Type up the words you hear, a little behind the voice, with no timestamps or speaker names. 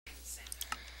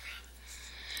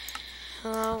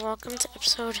Hello, welcome to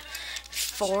episode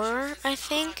 4, I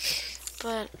think.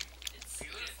 But,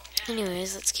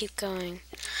 anyways, let's keep going.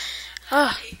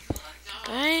 Oh,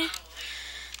 bye.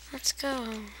 Let's go.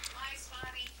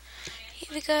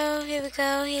 Here we go, here we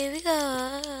go, here we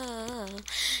go.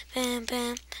 Bam,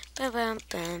 bam, bam, bam,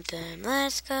 bam, bam.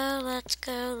 Let's go, let's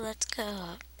go, let's go.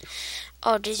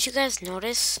 Oh, did you guys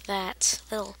notice that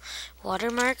little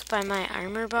watermark by my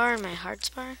armor bar and my hearts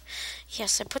bar?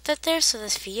 Yes, I put that there so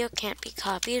this video can't be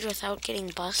copied without getting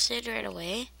busted right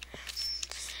away.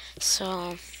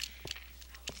 So,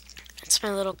 it's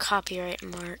my little copyright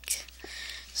mark.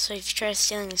 So if you try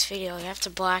stealing this video, you have to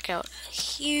black out a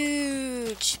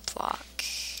huge block.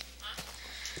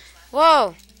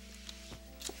 Whoa!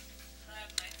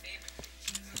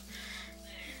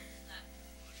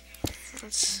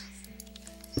 Let's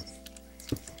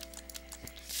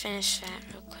finish that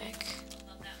real quick.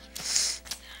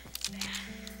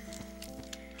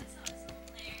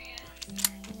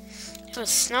 It was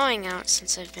snowing out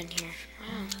since I've been here.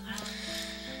 Wow.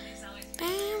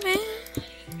 Bam, bam.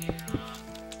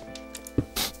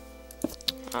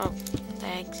 Oh,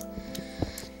 bags.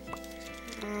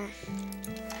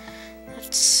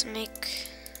 Let's make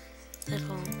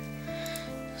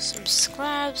some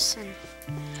slabs and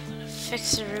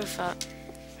fix the roof up.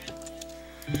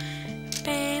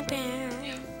 Bam, bam,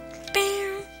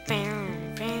 bam,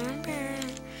 bam, bam, bam.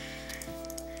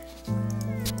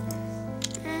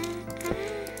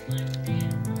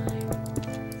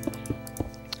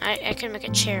 I can make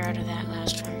a chair out of that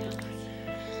last one.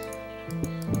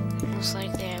 Most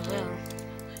likely I will.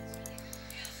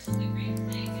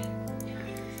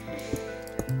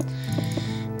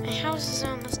 My house is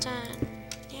almost done.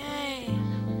 Yay!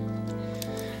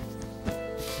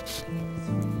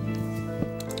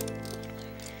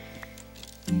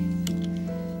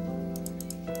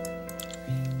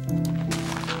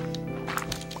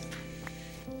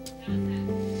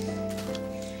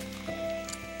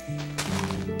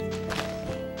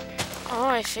 Oh,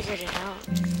 I figured it out.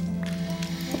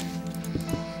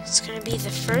 It's gonna be the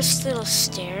first little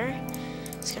stair.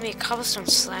 It's gonna be a cobblestone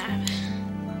slab.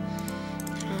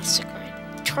 And I'll stick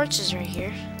my torches right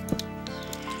here.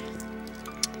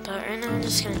 But right now I'm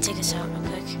just gonna take this out real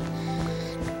quick.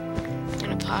 I'm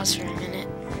gonna pause for a minute.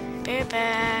 Be right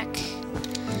back.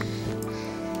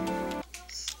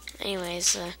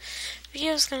 Anyways, the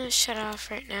video's gonna shut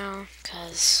off right now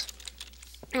because,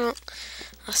 well,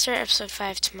 I'll start episode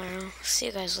 5 tomorrow. See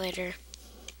you guys later.